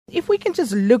If we can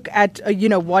just look at,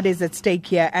 what is at stake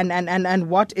here and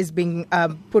what is being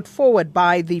put forward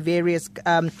by the various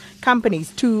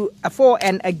companies for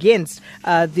and against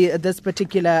this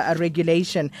particular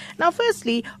regulation. Now,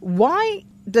 firstly, why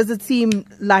does it seem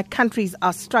like countries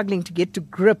are struggling to get to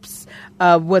grips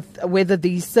with whether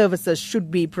these services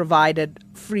should be provided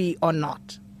free or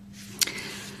not?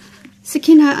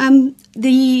 Sakina,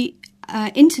 the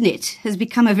internet has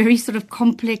become a very sort of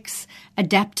complex,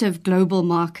 adaptive global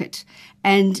market.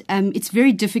 And it's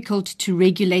very difficult to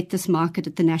regulate this market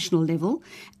at the national level,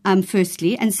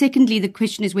 firstly. And secondly, the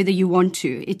question is whether you want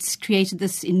to. It's created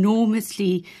this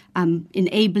enormously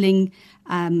enabling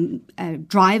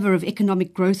driver of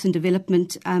economic growth and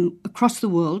development across the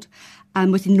world,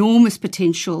 with enormous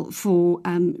potential for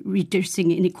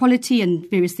reducing inequality and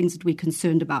various things that we're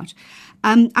concerned about.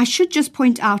 I should just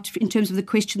point out, in terms of the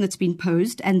question that's been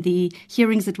posed and the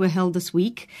hearings that were held this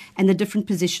week and the different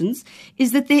positions,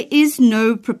 is that there is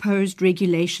no proposed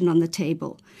regulation on the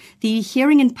table. The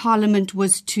hearing in Parliament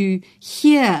was to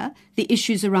hear the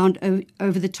issues around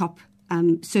over-the-top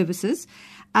services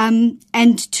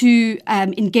and to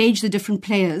engage the different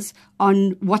players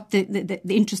on what the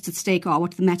interests at stake are,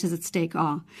 what the matters at stake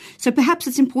are. So perhaps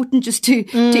it's important just to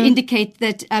indicate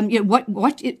that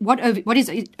what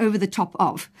is over the top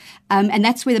of, and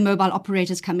that's where the mobile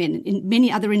operators come in. In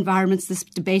many other environments, this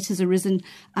debate has arisen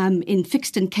in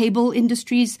fixed and cable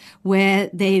industries, where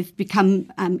they've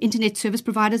become internet service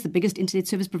providers, the biggest internet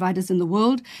service providers in the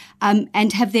world,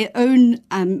 and have their own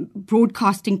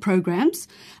broadcasting programs,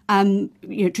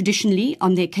 traditionally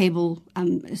on their cable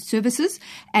services,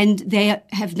 and they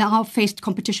have now faced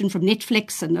competition from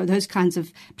Netflix and those kinds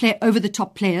of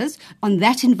over-the-top players on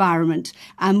that environment,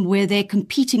 where they're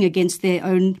competing against their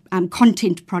own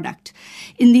content product.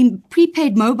 In the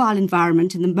prepaid mobile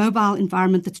environment, in the mobile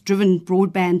environment that's driven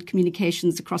broadband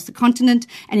communications across the continent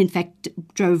and in fact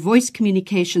drove voice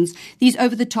communications, these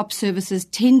over-the-top services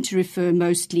tend to refer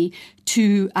mostly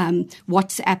to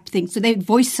WhatsApp things. So they're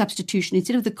voice substitution.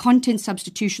 Instead of the content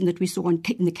substitution that we saw in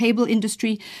the cable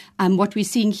industry, what we're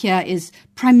seeing here is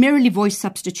primarily voice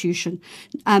substitution.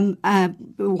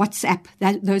 WhatsApp,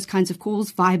 those kinds of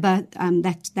calls, Viber,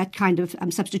 that kind of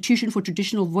substitution for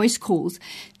traditional voice calls.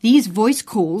 These voice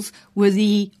calls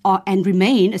are and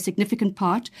remain a significant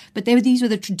part, but these were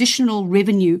the traditional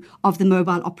revenue of the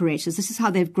mobile operators. This is how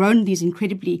they've grown these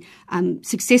incredibly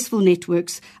successful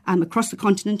networks across the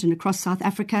continent and across South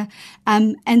Africa.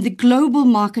 And the global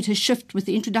market has shifted with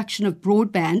the introduction of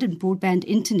broadband and broadband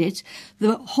internet.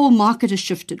 The whole market has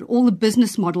shifted. All the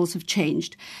business models have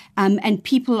changed. And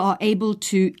people are able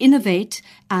to innovate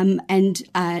and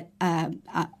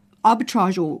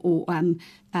arbitrage or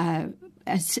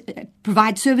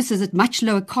provide services at much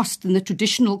lower cost than the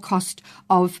traditional cost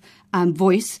of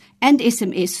voice and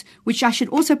SMS, which I should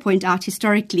also point out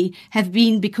historically have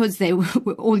been, because they were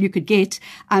all you could get,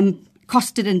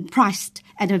 costed and priced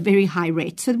at a very high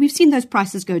rate. So we've seen those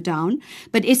prices go down,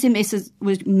 but SMS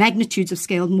was magnitudes of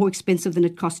scale more expensive than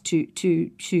it cost for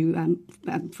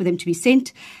them to be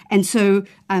sent. And so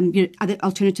other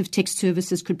alternative text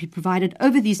services could be provided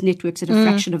over these networks at a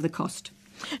fraction of the cost.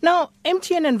 Now,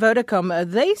 MTN and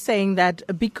Vodacom, they're saying that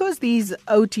because these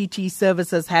OTT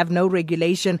services have no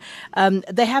regulation,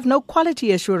 they have no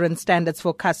quality assurance standards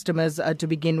for customers to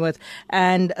begin with,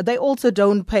 and they also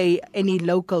don't pay any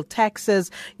local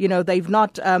taxes. They've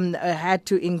not had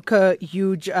to incur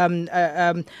huge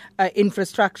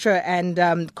infrastructure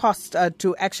and cost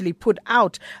to actually put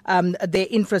out their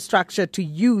infrastructure to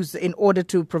use in order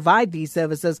to provide these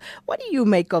services. What do you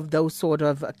make of those sort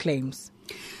of claims?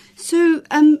 So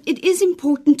it is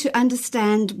important to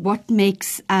understand what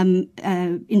makes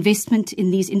investment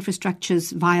in these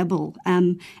infrastructures viable.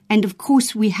 And of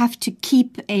course, we have to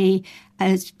keep a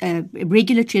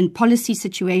regulatory and policy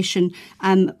situation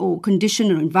or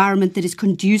condition or environment that is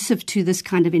conducive to this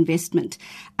kind of investment.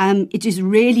 It is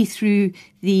really through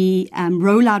the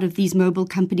rollout of these mobile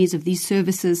companies, of these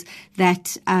services,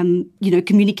 that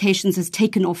communications has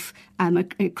taken off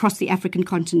across the African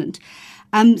continent.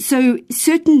 So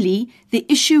certainly the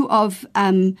issue of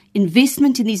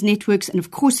investment in these networks, and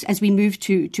of course as we move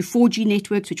to 4G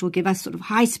networks, which will give us sort of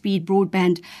high-speed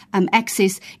broadband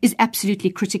access, is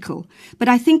absolutely critical. But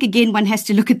I think, again, one has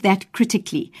to look at that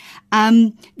critically.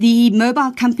 The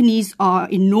mobile companies are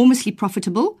enormously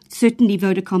profitable. Certainly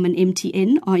Vodacom and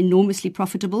MTN are enormously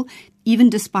profitable, even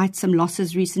despite some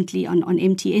losses recently on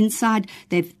MTN's side.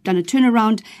 They've done a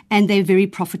turnaround and they're very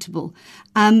profitable.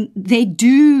 They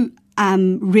do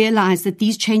realize that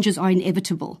these changes are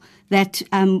inevitable, that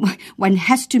one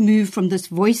has to move from this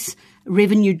voice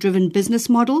revenue-driven business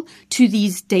model to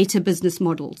these data business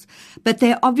models. But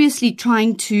they're obviously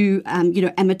trying to,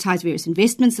 amortize various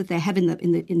investments that they have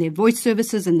in their voice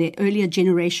services and their earlier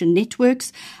generation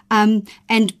networks, and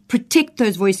protect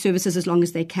those voice services as long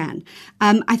as they can.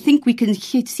 I think we can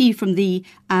see from the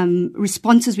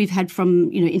responses we've had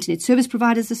from internet service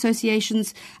providers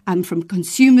associations, from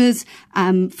consumers,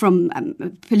 from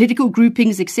political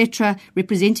groupings, etc.,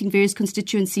 representing various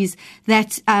constituencies,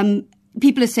 that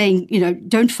people are saying,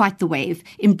 don't fight the wave,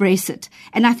 embrace it.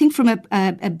 And I think from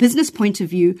a business point of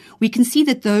view, we can see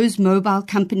that those mobile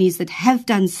companies that have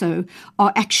done so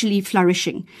are actually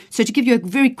flourishing. So to give you a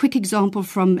very quick example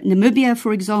from Namibia,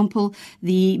 for example,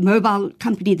 the mobile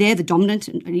company there, the dominant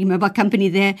mobile company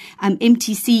there,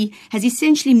 MTC, has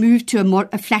essentially moved to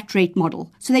a flat rate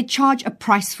model. So they charge a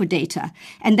price for data.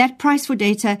 And that price for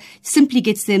data simply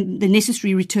gets them the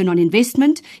necessary return on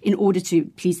investment in order to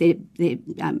please their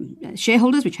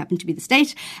shareholders, which happen to be the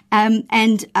state,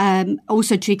 and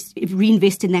also to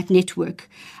reinvest in that network.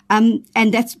 And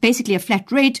that's basically a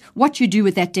flat rate. What you do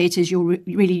with that data is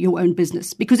really your own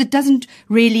business, because it doesn't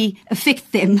really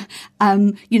affect them,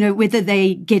 whether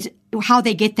they get how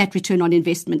they get that return on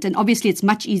investment. And obviously it's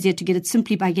much easier to get it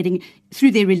simply by getting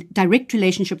through their direct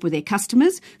relationship with their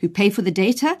customers who pay for the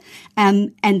data.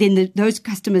 And then those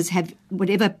customers have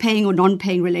whatever paying or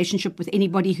non-paying relationship with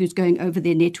anybody who's going over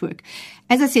their network.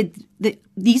 As I said,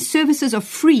 these services are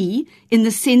free in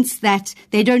the sense that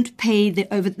they don't pay the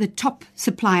over-the-top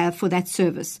supplier for that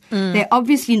service. They're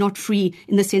obviously not free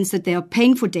in the sense that they are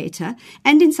paying for data.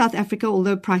 And in South Africa,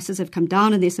 although prices have come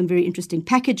down and there's some very interesting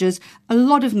packages, a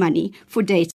lot of money for data